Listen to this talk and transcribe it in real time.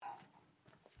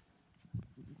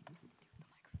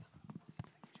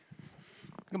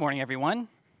Good morning, everyone.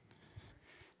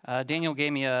 Daniel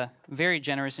gave me a very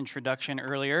generous introduction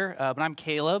earlier, but I'm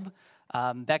Caleb.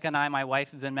 Becca and I, my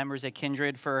wife, have been members at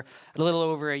Kindred for a little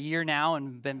over a year now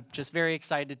and been just very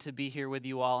excited to be here with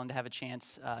you all and to have a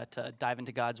chance to dive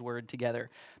into God's Word together.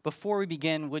 Before we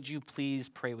begin, would you please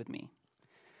pray with me?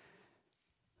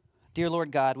 Dear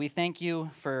Lord God, we thank you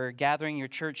for gathering your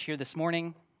church here this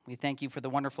morning. We thank you for the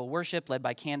wonderful worship led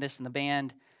by Candace and the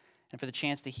band, and for the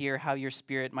chance to hear how your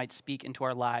Spirit might speak into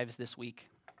our lives this week.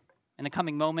 In the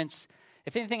coming moments,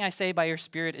 if anything I say by your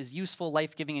Spirit is useful,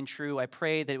 life-giving, and true, I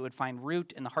pray that it would find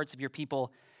root in the hearts of your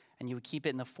people, and you would keep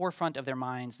it in the forefront of their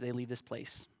minds as they leave this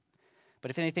place.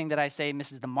 But if anything that I say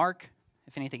misses the mark,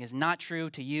 if anything is not true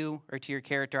to you or to your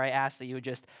character, I ask that you would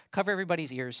just cover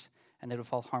everybody's ears and that it would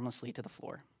fall harmlessly to the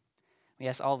floor. We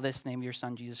ask all of this in the name of your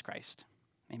Son, Jesus Christ.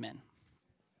 Amen.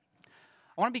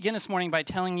 I want to begin this morning by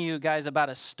telling you guys about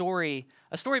a story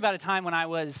about a time when I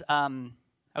was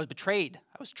betrayed.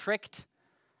 I was tricked,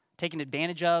 taken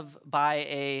advantage of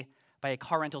by a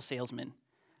car rental salesman.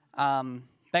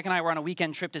 Beck and I were on a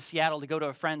weekend trip to Seattle to go to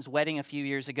a friend's wedding a few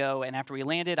years ago, and after we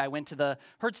landed, I went to the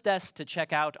Hertz desk to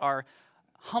check out our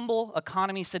humble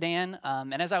economy sedan,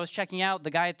 and as I was checking out, the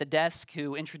guy at the desk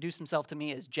who introduced himself to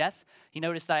me as Jeff, he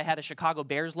noticed that I had a Chicago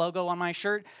Bears logo on my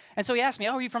shirt, and so he asked me,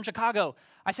 "Oh, are you from Chicago?"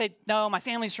 I said, "No, my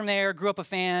family's from there, grew up a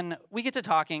fan." We get to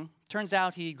talking. Turns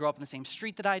out he grew up in the same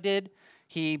street that I did.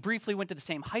 He briefly went to the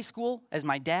same high school as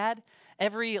my dad.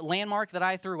 Every landmark that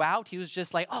I threw out, he was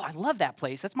just like, "Oh, I love that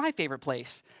place. That's my favorite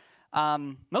place."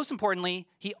 Most importantly,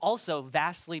 he also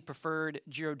vastly preferred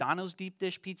Giordano's deep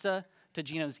dish pizza to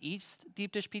Gino's East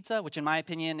deep dish pizza, which in my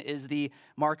opinion is the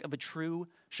mark of a true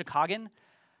Chicagan.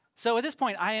 So at this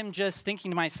point, I am just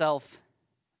thinking to myself,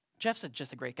 Jeff's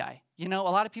just a great guy. You know, a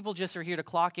lot of people just are here to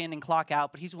clock in and clock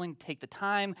out, but he's willing to take the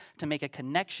time to make a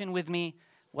connection with me.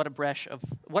 What a breath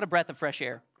of fresh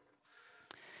air.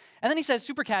 And then he says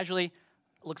super casually,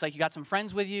 "Looks like you got some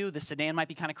friends with you. The sedan might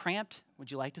be kind of cramped.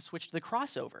 Would you like to switch to the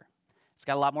crossover? It's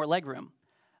got a lot more legroom."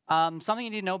 Something you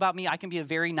need to know about me, I can be a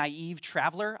very naive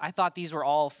traveler. I thought these were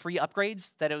all free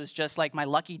upgrades, that it was just like my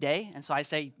lucky day. And so I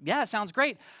say, "Yeah, sounds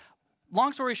great."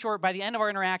 Long story short, by the end of our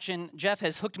interaction, Jeff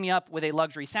has hooked me up with a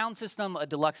luxury sound system, a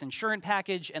deluxe insurance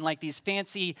package, and like these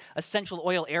fancy essential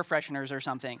oil air fresheners or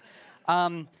something.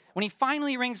 When he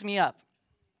finally rings me up,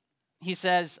 he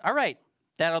says, "All right,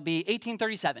 that'll be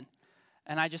 $18.37.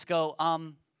 And I just go,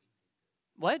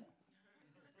 what?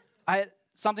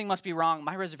 Something must be wrong.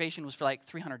 My reservation was for like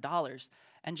 $300.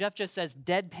 And Jeff just says,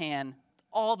 deadpan,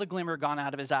 all the glimmer gone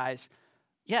out of his eyes,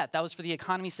 "Yeah, that was for the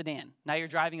economy sedan. Now you're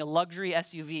driving a luxury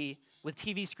SUV with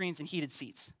TV screens and heated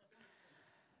seats."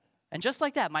 And just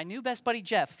like that, my new best buddy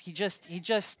Jeff, he just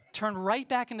turned right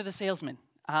back into the salesman.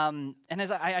 And as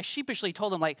I sheepishly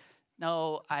told him, like,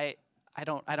 "No, I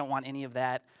don't want any of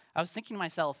that," I was thinking to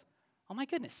myself, "Oh my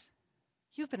goodness,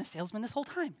 you've been a salesman this whole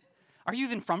time. Are you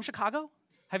even from Chicago?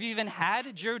 Have you even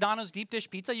had Giordano's deep dish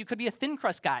pizza? You could be a thin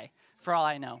crust guy, for all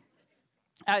I know."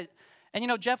 And you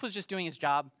know, Jeff was just doing his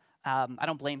job. I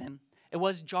don't blame him. It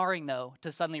was jarring, though, to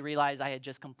suddenly realize I had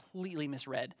just completely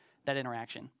misread that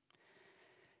interaction.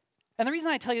 And the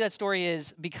reason I tell you that story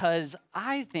is because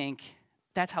I think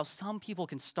that's how some people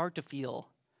can start to feel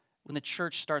when the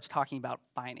church starts talking about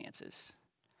finances.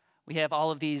 We have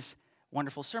all of these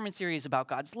wonderful sermon series about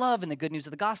God's love and the good news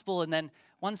of the gospel, and then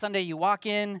one Sunday you walk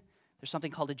in, there's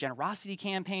something called a generosity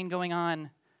campaign going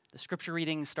on. The scripture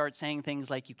readings start saying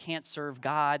things like you can't serve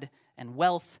God and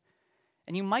wealth.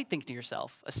 And you might think to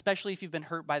yourself, especially if you've been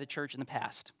hurt by the church in the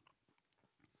past,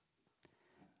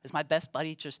 has my best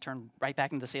buddy just turned right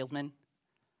back into the salesman?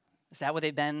 Is that what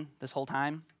they've been this whole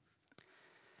time?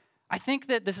 I think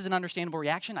that this is an understandable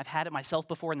reaction. I've had it myself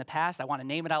before in the past. I want to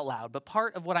name it out loud. But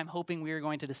part of what I'm hoping we are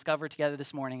going to discover together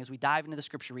this morning as we dive into the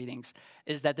scripture readings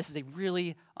is that this is a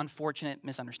really unfortunate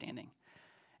misunderstanding.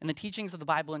 In the teachings of the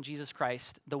Bible and Jesus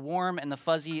Christ, the warm and the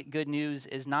fuzzy good news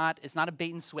is not a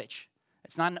bait and switch.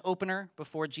 It's not an opener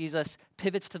before Jesus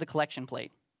pivots to the collection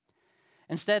plate.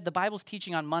 Instead, the Bible's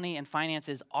teaching on money and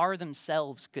finances are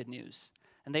themselves good news,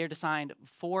 and they are designed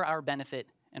for our benefit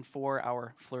and for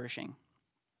our flourishing.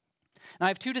 Now, I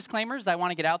have two disclaimers that I want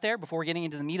to get out there before getting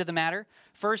into the meat of the matter.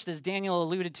 First, as Daniel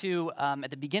alluded to at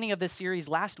the beginning of this series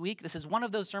last week, this is one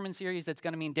of those sermon series that's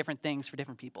going to mean different things for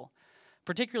different people.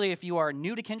 Particularly if you are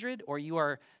new to Kindred or you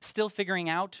are still figuring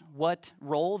out what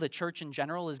role the church in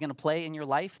general is going to play in your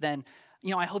life, then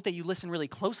I hope that you listen really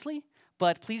closely,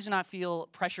 but please do not feel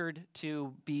pressured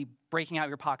to be breaking out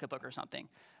your pocketbook or something.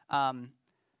 I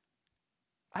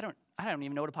don't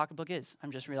even know what a pocketbook is.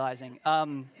 I'm just realizing.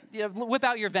 Whip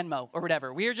out your Venmo or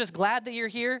whatever. We are just glad that you're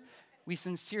here. We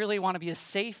sincerely want to be a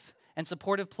safe and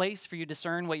supportive place for you to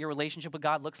discern what your relationship with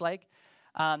God looks like.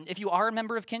 If you are a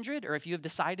member of Kindred, or if you have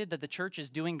decided that the church is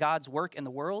doing God's work in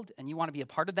the world and you want to be a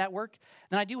part of that work,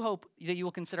 then I do hope that you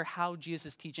will consider how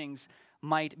Jesus' teachings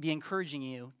might be encouraging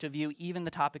you to view even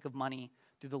the topic of money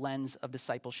through the lens of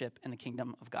discipleship in the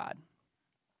kingdom of God.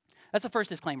 That's the first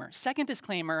disclaimer. Second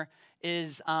disclaimer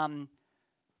is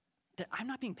that I'm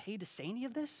not being paid to say any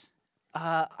of this.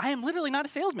 I am literally not a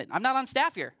salesman. I'm not on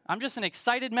staff here. I'm just an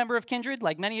excited member of Kindred,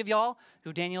 like many of y'all,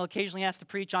 who Daniel occasionally has to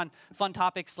preach on fun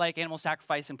topics like animal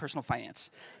sacrifice and personal finance.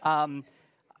 I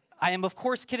am, of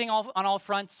course, kidding on all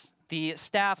fronts. The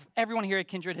staff, everyone here at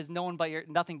Kindred has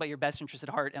nothing but your best interest at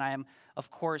heart, and I am, of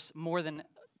course, more than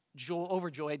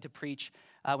overjoyed to preach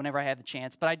whenever I have the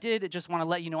chance. But I did just want to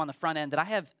let you know on the front end that I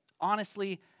have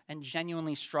honestly and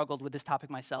genuinely struggled with this topic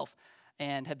myself,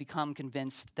 and have become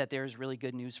convinced that there's really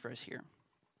good news for us here.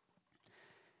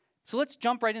 So let's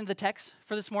jump right into the text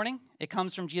for this morning. It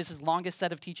comes from Jesus' longest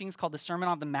set of teachings called the Sermon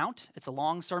on the Mount. It's a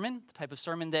long sermon, the type of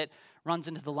sermon that runs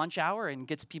into the lunch hour and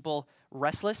gets people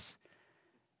restless.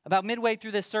 About midway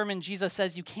through this sermon, Jesus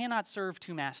says, you cannot serve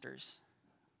two masters.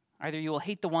 Either you will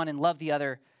hate the one and love the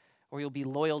other, or you'll be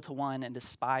loyal to one and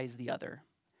despise the other.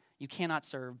 You cannot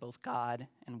serve both God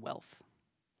and wealth.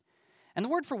 And the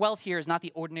word for wealth here is not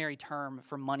the ordinary term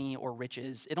for money or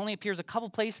riches. It only appears a couple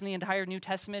places in the entire New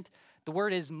Testament. The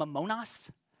word is mammonos.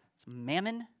 It's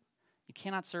mammon. You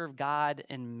cannot serve God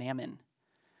and mammon. And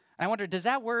I wonder, does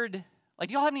that word,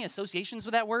 do y'all have any associations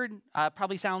with that word?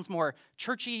 Probably sounds more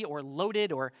churchy or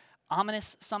loaded or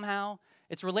ominous somehow.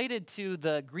 It's related to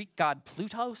the Greek god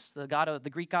Plutos, the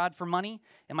Greek god for money.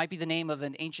 It might be the name of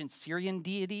an ancient Syrian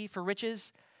deity for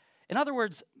riches. In other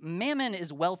words, mammon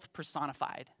is wealth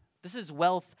personified. This is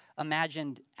wealth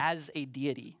imagined as a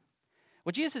deity.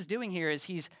 What Jesus is doing here is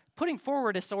he's putting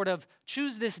forward a sort of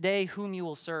choose this day whom you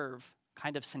will serve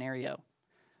kind of scenario.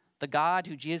 The God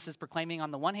who Jesus is proclaiming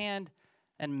on the one hand,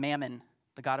 and Mammon,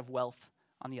 the god of wealth,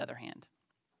 on the other hand.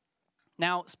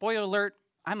 Now, spoiler alert,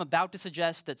 I'm about to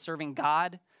suggest that serving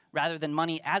God rather than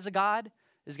money as a god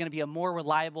is going to be a more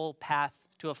reliable path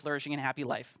to a flourishing and happy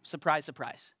life. Surprise,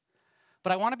 surprise.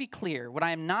 But I want to be clear, what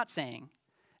I am not saying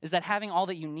is that having all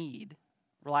that you need,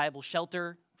 reliable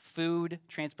shelter, food,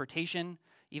 transportation,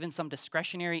 even some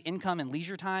discretionary income and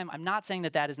leisure time, I'm not saying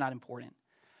that that is not important.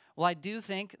 Well, I do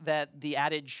think that the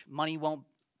adage, money won't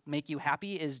make you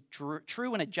happy, is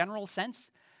true in a general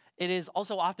sense. It is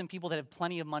also often people that have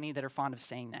plenty of money that are fond of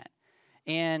saying that.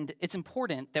 And it's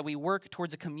important that we work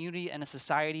towards a community and a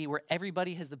society where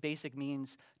everybody has the basic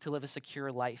means to live a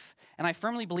secure life. And I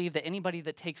firmly believe that anybody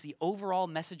that takes the overall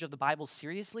message of the Bible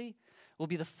seriously will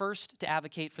be the first to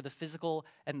advocate for the physical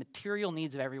and material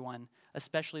needs of everyone,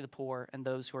 especially the poor and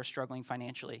those who are struggling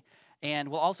financially. And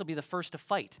will also be the first to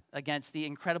fight against the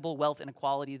incredible wealth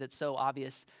inequality that's so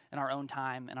obvious in our own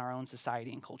time, in our own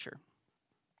society and culture.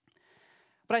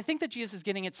 But I think that Jesus is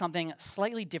getting at something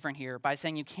slightly different here by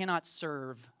saying you cannot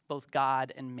serve both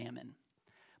God and mammon.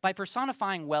 By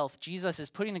personifying wealth, Jesus is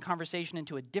putting the conversation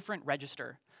into a different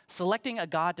register. Selecting a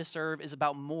God to serve is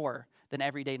about more than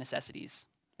everyday necessities.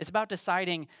 It's about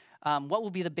deciding what will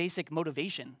be the basic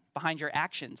motivation behind your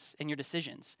actions and your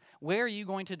decisions. Where are you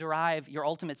going to derive your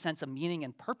ultimate sense of meaning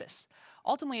and purpose?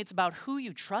 Ultimately, it's about who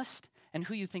you trust and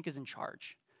who you think is in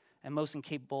charge and most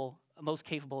capable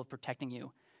of protecting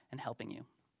you and helping you.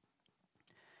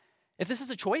 If this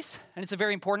is a choice, and it's a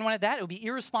very important one at that, it would be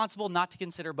irresponsible not to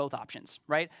consider both options,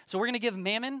 right? So we're going to give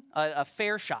Mammon a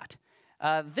fair shot.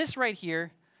 This right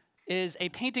here is a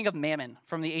painting of Mammon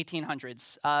from the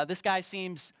 1800s. This guy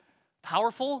seems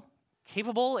powerful,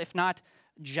 capable, if not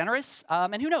generous,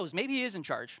 and who knows, maybe he is in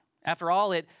charge. After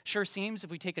all, it sure seems, if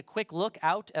we take a quick look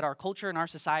out at our culture and our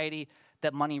society,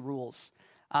 that money rules.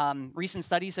 Recent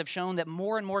studies have shown that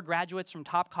more and more graduates from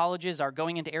top colleges are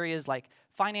going into areas like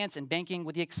finance and banking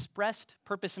with the expressed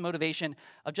purpose and motivation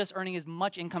of just earning as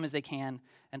much income as they can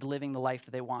and living the life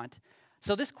that they want.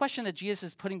 So this question that Jesus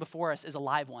is putting before us is a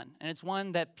live one, and it's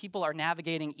one that people are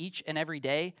navigating each and every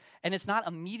day, and it's not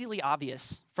immediately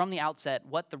obvious from the outset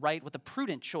what the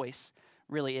prudent choice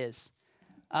really is.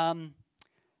 I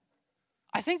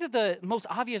think that the most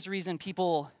obvious reason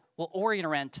people will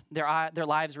orient their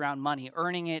lives around money,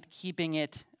 earning it, keeping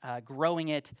it, growing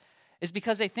it, is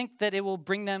because they think that it will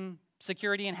bring them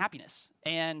security and happiness.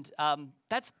 And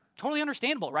that's totally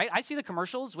understandable, right? I see the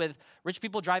commercials with rich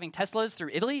people driving Teslas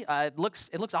through Italy. It looks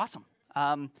awesome.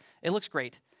 It looks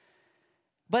great.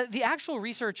 But the actual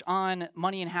research on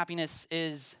money and happiness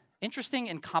is interesting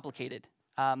and complicated.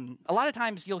 A lot of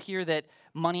times you'll hear that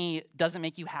money doesn't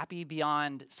make you happy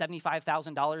beyond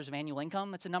 $75,000 of annual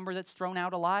income. It's a number that's thrown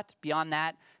out a lot. Beyond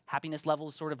that, happiness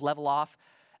levels sort of level off.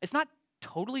 It's not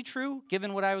totally true,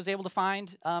 given what I was able to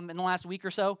find in the last week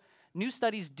or so. New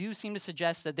studies do seem to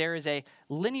suggest that there is a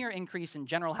linear increase in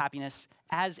general happiness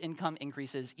as income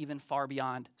increases, even far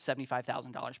beyond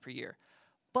 $75,000 per year.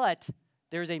 But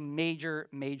there's a major,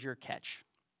 major catch.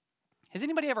 Has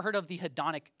anybody ever heard of the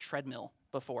hedonic treadmill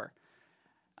before?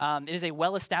 It is a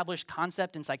well-established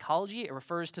concept in psychology. It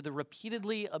refers to the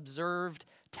repeatedly observed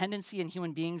tendency in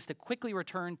human beings to quickly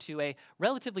return to a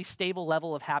relatively stable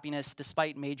level of happiness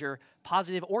despite major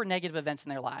positive or negative events in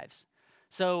their lives.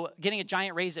 So getting a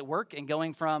giant raise at work and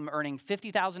going from earning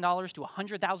 $50,000 to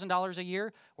 $100,000 a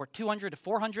year, or $200,000 to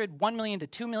 $400,000, $1 million to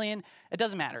 $2 million, it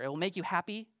doesn't matter. It will make you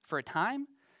happy for a time,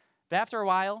 but after a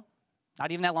while,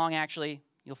 not even that long actually,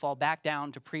 you'll fall back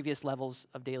down to previous levels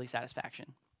of daily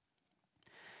satisfaction.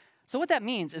 So what that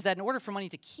means is that in order for money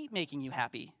to keep making you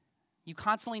happy, you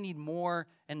constantly need more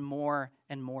and more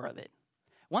and more of it.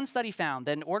 One study found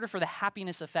that in order for the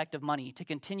happiness effect of money to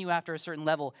continue after a certain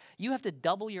level, you have to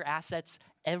double your assets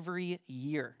every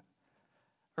year,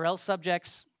 or else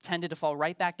subjects tended to fall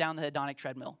right back down the hedonic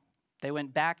treadmill. They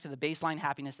went back to the baseline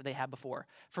happiness that they had before.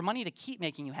 For money to keep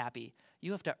making you happy,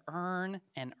 you have to earn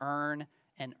and earn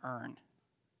and earn.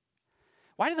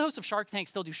 Why do the hosts of Shark Tank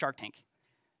still do Shark Tank?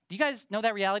 Do you guys know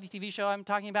that reality TV show I'm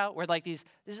talking about, where like these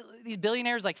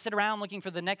billionaires like sit around looking for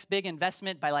the next big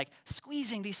investment by like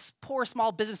squeezing these poor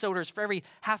small business owners for every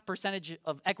half percentage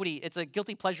of equity? It's a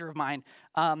guilty pleasure of mine.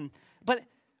 But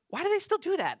why do they still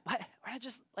do that? Why not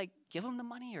just like give them the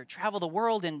money or travel the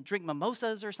world and drink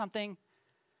mimosas or something?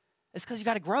 It's because you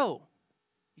got to grow.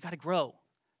 You got to grow.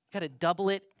 You got to double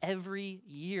it every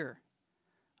year.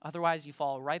 Otherwise, you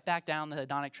fall right back down the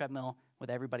hedonic treadmill with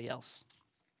everybody else.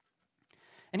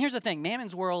 And here's the thing,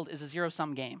 Mammon's world is a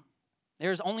zero-sum game.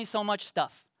 There's only so much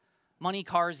stuff, money,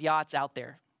 cars, yachts out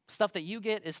there. Stuff that you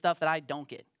get is stuff that I don't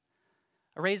get.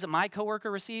 A raise that my coworker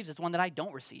receives is one that I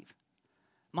don't receive.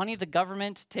 Money the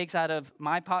government takes out of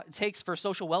takes for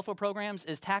social welfare programs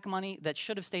is tax money that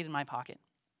should have stayed in my pocket.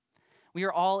 We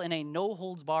are all in a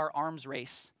no-holds-bar arms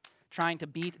race trying to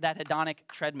beat that hedonic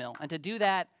treadmill. And to do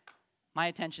that, my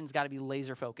attention's got to be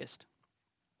laser-focused.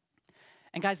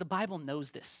 And guys, the Bible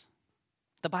knows this.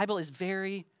 The Bible is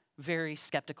very, very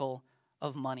skeptical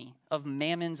of money, of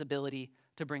Mammon's ability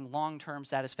to bring long-term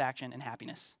satisfaction and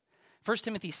happiness. 1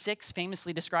 Timothy 6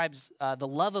 famously describes the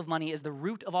love of money as the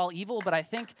root of all evil, but I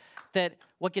think that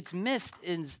what gets missed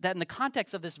is that in the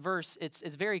context of this verse, it's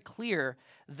very clear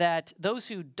that those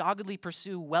who doggedly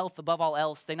pursue wealth above all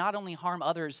else, they not only harm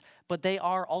others, but they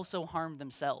are also harmed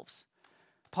themselves.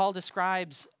 Paul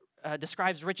describes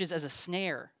riches as a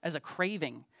snare, as a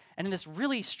craving. And in this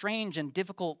really strange and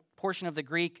difficult portion of the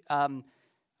Greek, I'm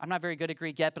not very good at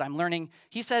Greek yet, but I'm learning.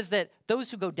 He says that those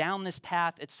who go down this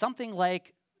path, it's something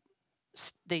like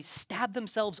they stab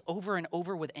themselves over and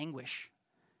over with anguish.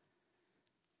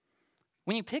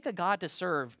 When you pick a God to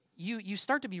serve, you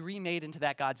start to be remade into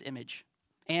that God's image.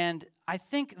 And I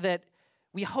think that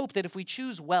we hope that if we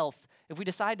choose wealth, if we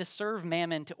decide to serve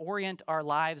Mammon to orient our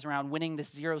lives around winning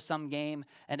this zero-sum game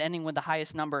and ending with the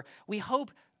highest number, we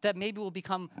hope that maybe we'll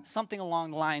become something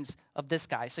along the lines of this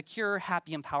guy, secure,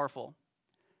 happy, and powerful.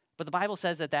 But the Bible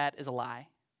says that that is a lie.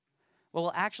 What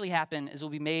will actually happen is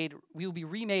we will be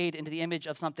remade into the image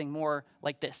of something more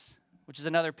like this, which is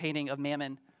another painting of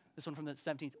Mammon. This one from the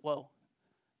 17th. Whoa,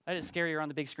 that is scarier on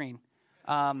the big screen.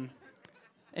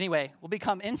 Anyway, we'll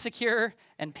become insecure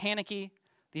and panicky.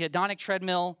 The hedonic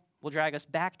treadmill will drag us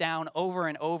back down over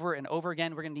and over and over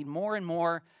again. We're going to need more and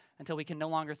more until we can no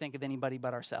longer think of anybody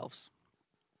but ourselves.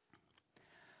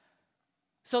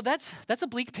 So that's a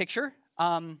bleak picture.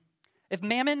 If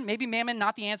maybe Mammon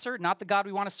not the answer, not the God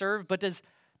we want to serve, but does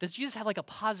Jesus have like a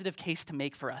positive case to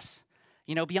make for us?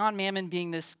 You know, beyond Mammon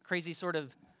being this crazy sort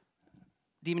of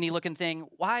demon-y looking thing,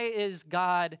 why is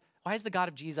the God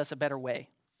of Jesus a better way?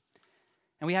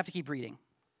 And we have to keep reading.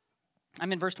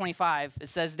 I'm in verse 25. It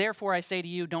says, "Therefore I say to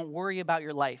you, don't worry about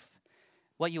your life,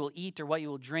 what you will eat or what you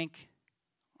will drink,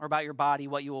 or about your body,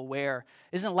 what you will wear.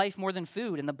 Isn't life more than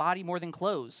food and the body more than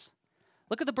clothes?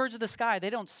 Look at the birds of the sky. They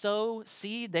don't sow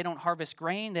seed, they don't harvest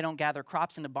grain, they don't gather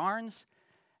crops into barns,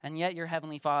 and yet your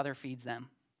heavenly Father feeds them.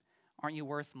 Aren't you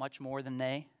worth much more than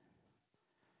they?"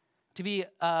 To be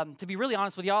really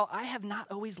honest with y'all, I have not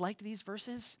always liked these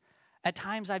verses. At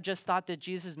times I've just thought that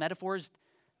Jesus' metaphors,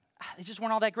 they just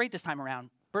weren't all that great this time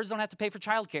around. Birds don't have to pay for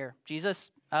childcare,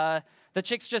 Jesus. The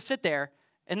chicks just sit there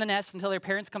in the nest until their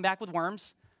parents come back with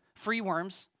worms. Free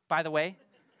worms, by the way.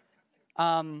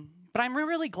 But I'm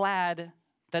really glad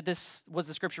that this was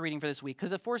the scripture reading for this week,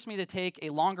 because it forced me to take a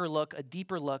longer look, a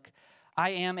deeper look. I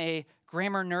am a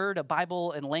grammar nerd, a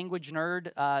Bible and language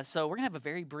nerd, so we're going to have a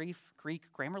very brief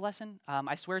Greek grammar lesson.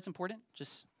 I swear it's important.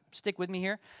 Just stick with me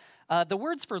here. The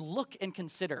words for look and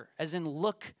consider, as in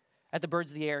look at the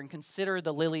birds of the air and consider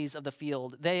the lilies of the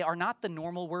field, they are not the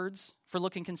normal words for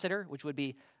look and consider, which would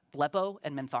be blepo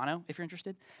and menthano, if you're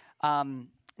interested.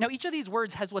 Now, each of these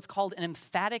words has what's called an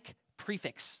emphatic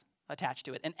prefix attached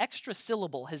to it. An extra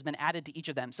syllable has been added to each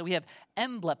of them. So we have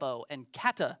emblepo and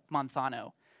kata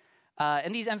monthano.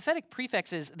 And these emphatic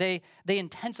prefixes, they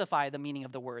intensify the meaning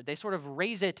of the word. They sort of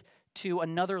raise it to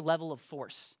another level of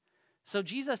force. So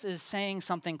Jesus is saying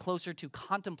something closer to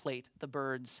contemplate the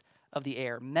birds of the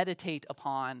air, meditate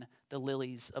upon the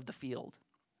lilies of the field.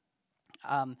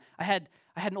 I had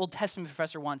an Old Testament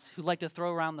professor once who liked to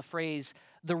throw around the phrase,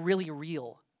 the really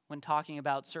real, when talking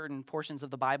about certain portions of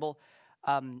the Bible.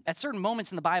 At certain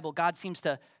moments in the Bible, God seems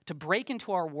to break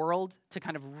into our world, to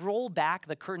kind of roll back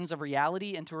the curtains of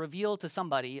reality and to reveal to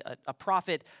somebody, a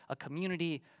prophet, a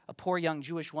community, a poor young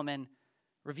Jewish woman,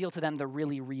 reveal to them the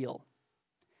really real.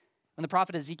 When the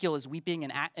prophet Ezekiel is weeping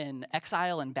in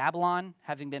exile in Babylon,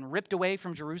 having been ripped away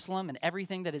from Jerusalem and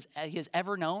everything that he has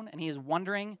ever known, and he is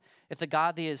wondering if the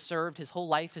God that he has served his whole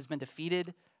life has been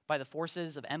defeated by the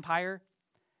forces of empire,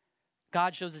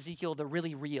 God shows Ezekiel the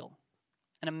really real.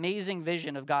 An amazing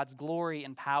vision of God's glory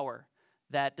and power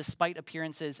that, despite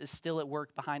appearances, is still at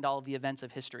work behind all of the events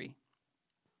of history.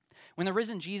 When the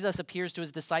risen Jesus appears to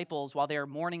his disciples while they are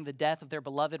mourning the death of their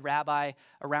beloved rabbi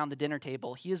around the dinner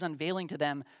table, he is unveiling to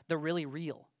them the really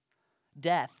real.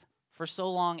 Death, for so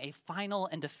long a final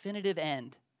and definitive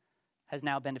end, has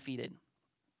now been defeated.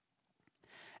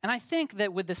 And I think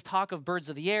that with this talk of birds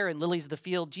of the air and lilies of the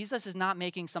field, Jesus is not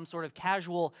making some sort of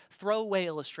casual throwaway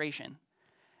illustration.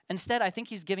 Instead, I think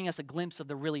he's giving us a glimpse of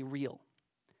the really real.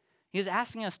 He is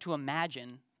asking us to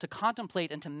imagine, to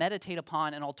contemplate, and to meditate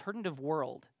upon an alternative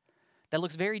world that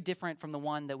looks very different from the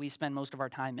one that we spend most of our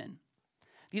time in.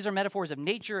 These are metaphors of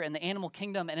nature and the animal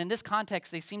kingdom, and in this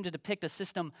context, they seem to depict a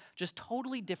system just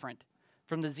totally different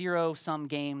from the zero-sum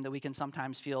game that we can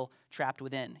sometimes feel trapped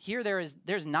within. Here,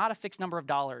 there's not a fixed number of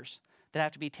dollars that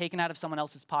have to be taken out of someone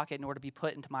else's pocket in order to be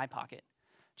put into my pocket.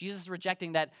 Jesus is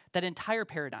rejecting that entire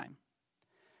paradigm.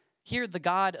 Here, the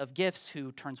God of gifts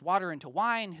who turns water into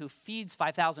wine, who feeds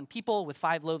 5,000 people with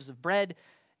 5 loaves of bread,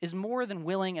 is more than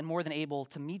willing and more than able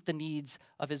to meet the needs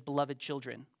of his beloved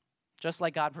children, just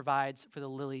like God provides for the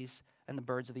lilies and the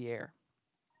birds of the air.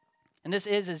 And this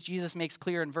is, as Jesus makes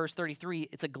clear in verse 33,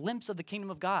 it's a glimpse of the kingdom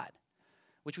of God,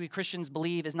 which we Christians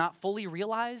believe is not fully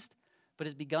realized, but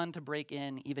has begun to break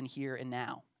in even here and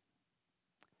now.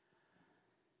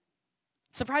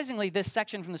 Surprisingly, this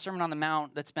section from the Sermon on the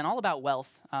Mount that's been all about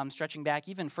wealth, stretching back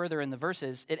even further in the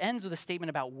verses, it ends with a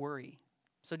statement about worry.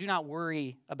 So do not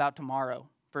worry about tomorrow,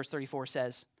 verse 34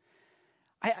 says.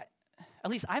 At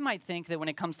least I might think that when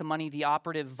it comes to money, the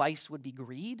operative vice would be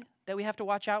greed that we have to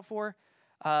watch out for,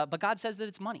 but God says that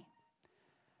it's money.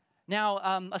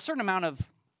 Now, a certain amount of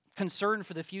concern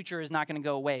for the future is not going to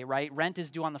go away, right? Rent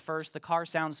is due on the 1st, the car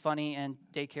sounds funny, and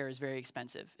daycare is very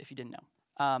expensive, if you didn't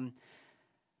know.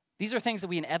 These are things that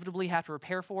we inevitably have to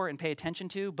prepare for and pay attention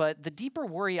to, but the deeper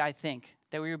worry, I think,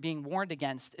 that we are being warned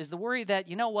against is the worry that,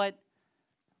 you know what,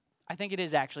 I think it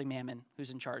is actually Mammon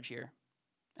who's in charge here.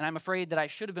 And I'm afraid that I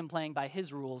should have been playing by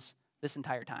his rules this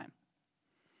entire time.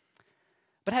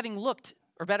 But having looked,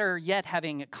 or better yet,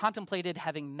 having contemplated,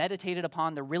 having meditated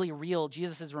upon the really real,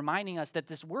 Jesus is reminding us that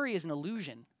this worry is an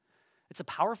illusion. It's a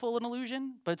powerful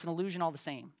illusion, but it's an illusion all the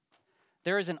same.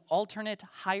 There is an alternate,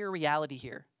 higher reality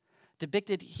here,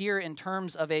 depicted here in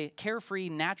terms of a carefree,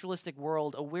 naturalistic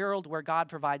world, a world where God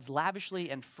provides lavishly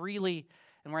and freely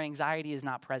and where anxiety is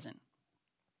not present.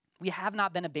 We have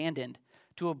not been abandoned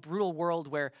to a brutal world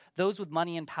where those with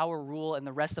money and power rule and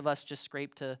the rest of us just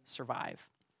scrape to survive.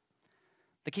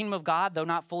 The kingdom of God, though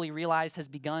not fully realized, has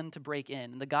begun to break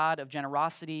in. The God of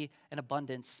generosity and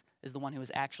abundance is the one who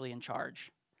is actually in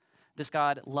charge. This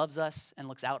God loves us and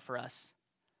looks out for us.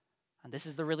 And this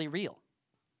is the really real.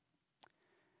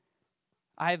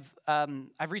 I've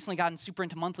recently gotten super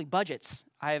into monthly budgets.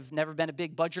 I've never been a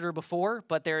big budgeter before,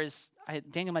 but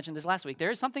Daniel mentioned this last week, there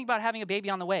is something about having a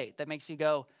baby on the way that makes you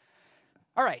go,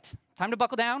 all right, time to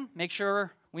buckle down, make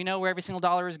sure we know where every single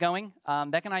dollar is going.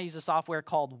 Beck and I use a software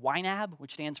called YNAB,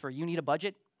 which stands for You Need a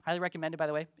Budget. Highly recommended, by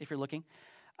the way, if you're looking.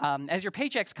 As your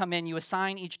paychecks come in, you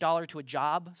assign each dollar to a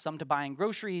job, some to buying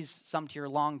groceries, some to your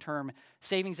long-term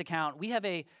savings account. We have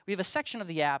a section of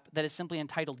the app that is simply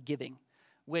entitled Giving,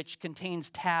 which contains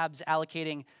tabs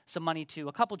allocating some money to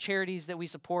a couple charities that we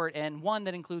support and one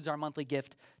that includes our monthly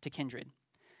gift to Kindred.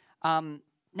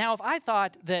 Now, if I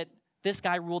thought that this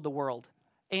guy ruled the world,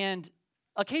 and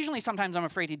occasionally sometimes I'm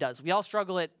afraid he does. We all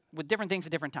struggle with different things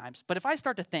at different times. But if I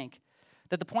start to think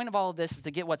that the point of all of this is to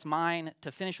get what's mine,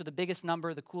 to finish with the biggest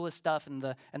number, the coolest stuff, and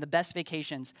the best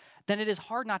vacations, then it is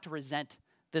hard not to resent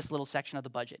this little section of the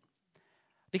budget.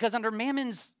 Because under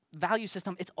Mammon's value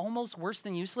system, it's almost worse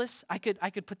than useless. I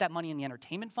could put that money in the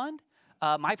entertainment fund.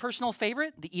 My personal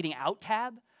favorite, the eating out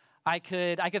tab. I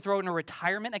could throw it in a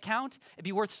retirement account. It'd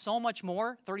be worth so much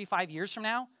more 35 years from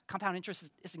now. Compound interest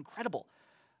is incredible.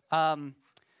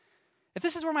 If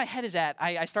this is where my head is at,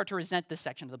 I start to resent this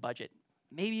section of the budget.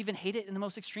 Maybe even hate it in the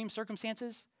most extreme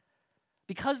circumstances.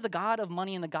 Because the God of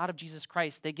money and the God of Jesus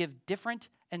Christ, they give different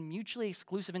and mutually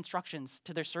exclusive instructions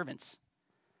to their servants.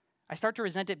 I start to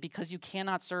resent it because you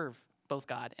cannot serve both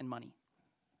God and money.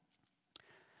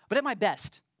 But at my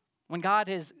best, when God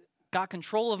has got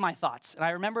control of my thoughts, and I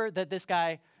remember that this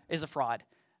guy is a fraud,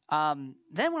 then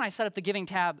when I set up the giving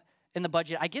tab in the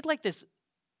budget, I get like this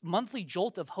monthly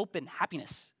jolt of hope and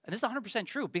happiness. And this is 100%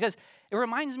 true because it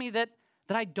reminds me that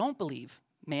I don't believe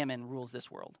mammon rules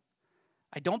this world.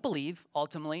 I don't believe,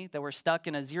 ultimately, that we're stuck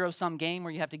in a zero-sum game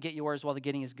where you have to get yours while the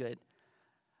getting is good.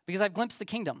 Because I've glimpsed the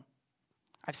kingdom.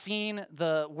 I've seen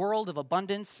the world of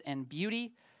abundance and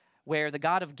beauty where the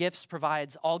God of gifts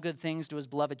provides all good things to his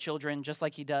beloved children, just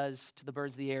like he does to the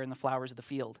birds of the air and the flowers of the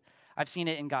field. I've seen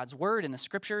it in God's word, in the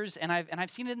scriptures, and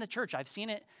I've seen it in the church. I've seen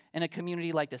it in a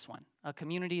community like this one, a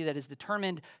community that is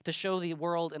determined to show the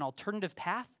world an alternative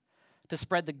path, to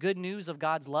spread the good news of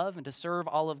God's love, and to serve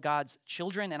all of God's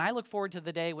children. And I look forward to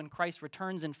the day when Christ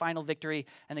returns in final victory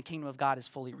and the kingdom of God is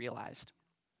fully realized.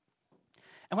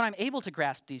 And when I'm able to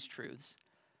grasp these truths,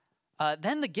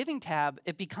 then the giving tab,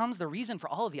 it becomes the reason for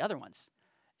all of the other ones.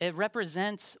 It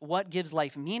represents what gives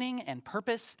life meaning and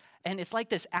purpose, and it's like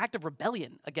this act of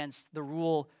rebellion against the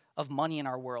rule of money in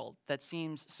our world that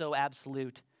seems so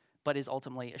absolute, but is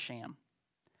ultimately a sham.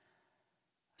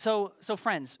 So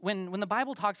friends, when the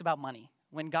Bible talks about money,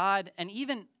 when God, and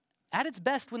even at its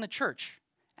best when the church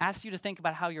asks you to think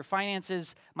about how your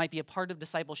finances might be a part of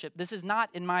discipleship, this is not,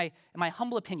 in my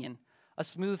humble opinion, a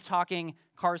smooth-talking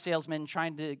car salesman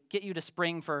trying to get you to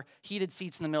spring for heated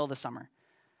seats in the middle of the summer.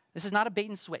 This is not a bait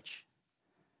and switch.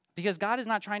 Because God is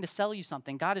not trying to sell you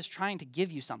something. God is trying to give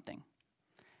you something.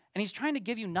 And he's trying to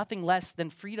give you nothing less than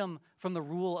freedom from the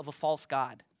rule of a false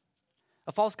God.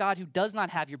 A false God who does not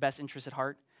have your best interest at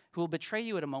heart, who will betray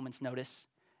you at a moment's notice,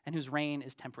 and whose reign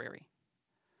is temporary.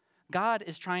 God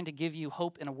is trying to give you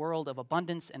hope in a world of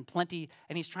abundance and plenty,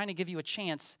 and he's trying to give you a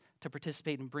chance to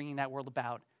participate in bringing that world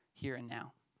about here and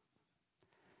now.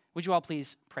 Would you all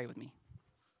please pray with me?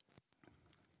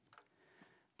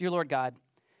 Dear Lord God,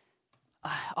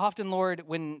 often, Lord,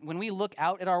 when we look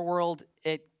out at our world,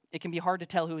 it can be hard to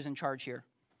tell who is in charge here.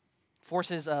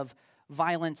 Forces of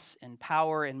violence and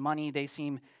power and money, they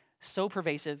seem so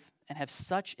pervasive and have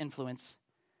such influence.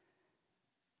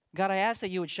 God, I ask that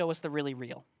you would show us the really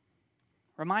real.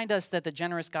 Remind us that the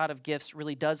generous God of gifts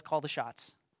really does call the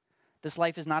shots. This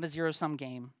life is not a zero-sum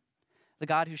game. The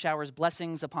God who showers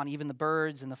blessings upon even the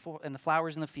birds and the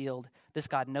flowers in the field, this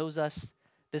God knows us,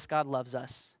 this God loves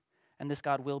us, and this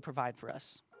God will provide for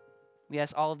us. We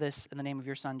ask all of this in the name of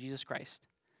your Son, Jesus Christ.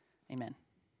 Amen.